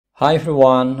Hi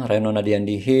everyone, Reno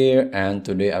Nadiandy here, and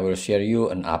today I will share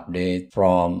you an update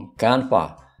from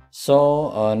Canva.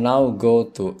 So now go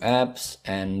to apps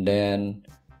and then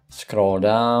scroll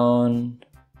down,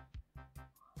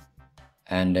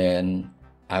 and then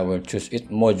I will choose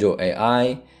it Mojo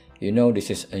AI. You know,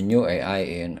 this is a new AI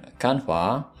in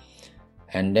Canva,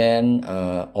 and then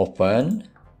open,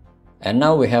 and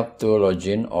now we have to log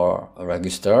in or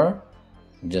register.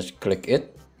 Just click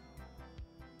it,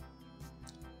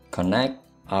 connect.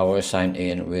 I will sign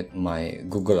in with my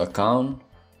Google account.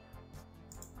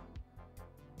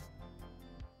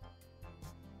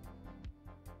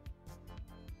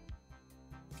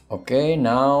 Okay,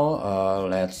 now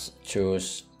let's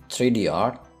choose 3D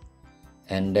art,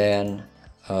 and then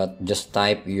just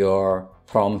type your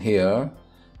prompt here.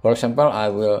 For example, I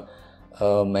will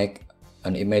make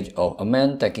an image of a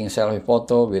man taking selfie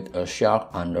photo with a shark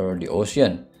under the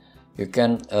ocean. You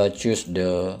can choose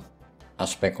the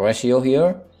aspect ratio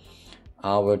here.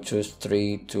 I will choose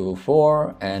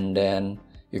 3:4, and then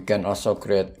you can also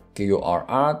create QR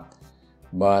art,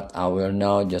 but I will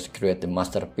now just create the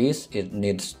masterpiece. It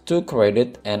needs 2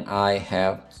 credits and I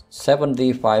have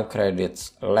 75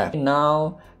 credits left.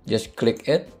 Now just click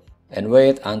it and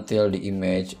wait until the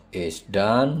image is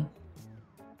done.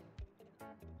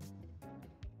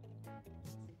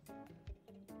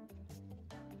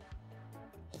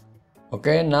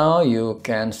 Okay, now you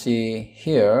can see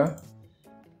here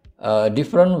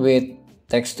different with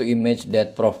text to image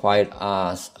that provide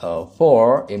us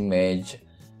 4 image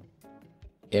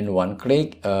in one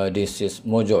click. This is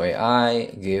Mojo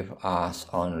AI give us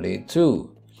only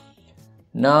 2.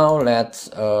 Now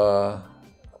let's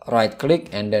right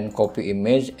click and then copy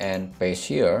image and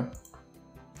paste here.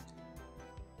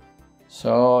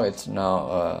 So it's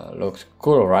now looks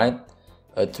cool, right?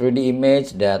 A 3D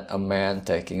image that a man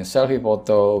taking selfie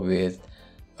photo with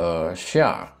a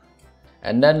shark.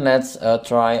 And then let's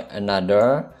try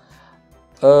another.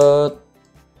 A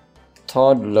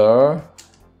toddler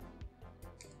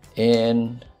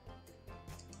in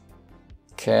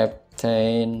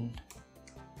Captain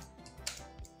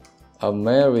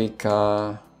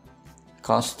America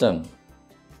costume.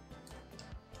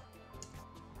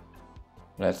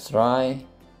 Let's try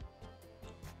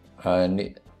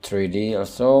 3D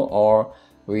also, or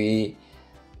we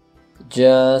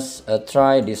just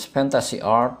try this fantasy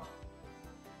art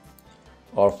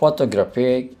or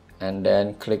photographic, and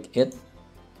then click it.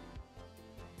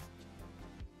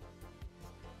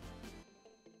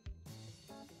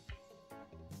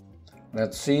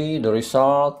 Let's see the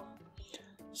result.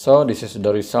 So this is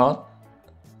the result,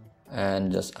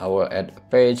 and just I will add a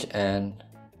page, and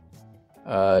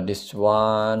this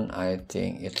one I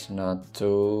think it's not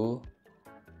too.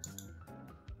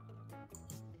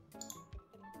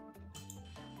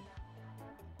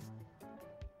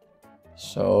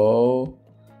 So,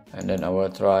 and then I will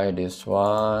try this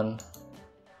one.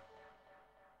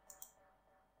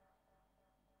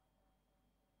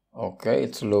 Okay,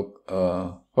 it's look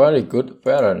very good,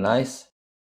 very nice.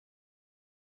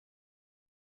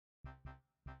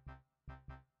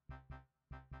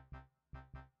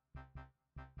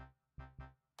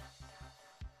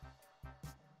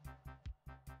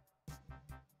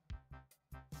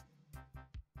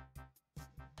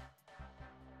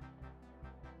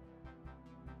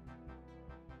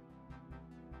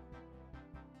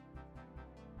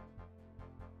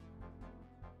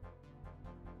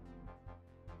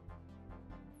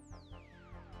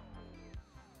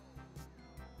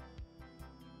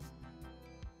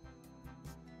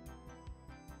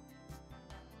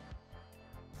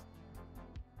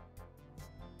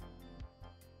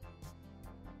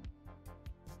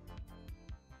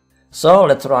 So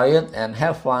let's try it and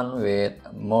have fun with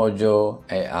Mojo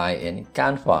AI in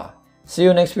Canva. See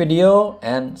you next video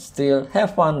and still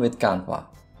have fun with Canva.